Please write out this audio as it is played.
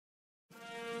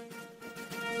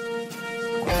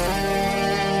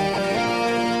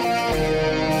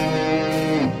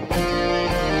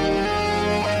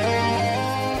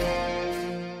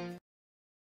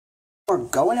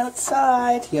going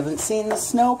outside. You haven't seen the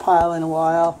snow pile in a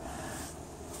while.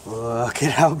 Look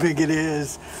at how big it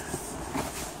is.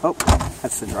 Oh,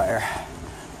 that's the dryer.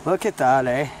 Look at that,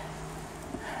 eh?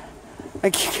 I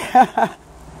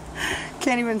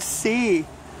can't even see.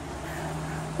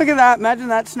 Look at that. Imagine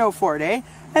that snow fort, eh?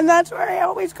 And that's where I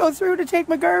always go through to take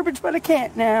my garbage, but I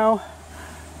can't now.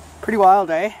 Pretty wild,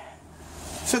 eh?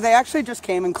 So they actually just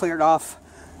came and cleared off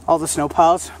all the snow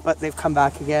piles, but they've come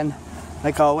back again,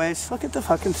 like always. Look at the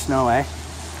fucking snow, eh?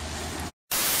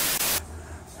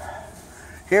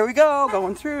 Here we go,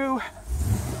 going through.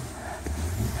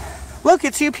 Look,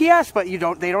 it's UPS, but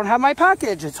they don't have my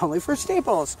package. It's only for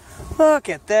Staples. Look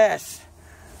at this.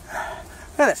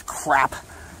 Look at this crap.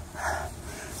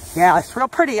 Yeah, it's real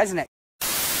pretty, isn't it?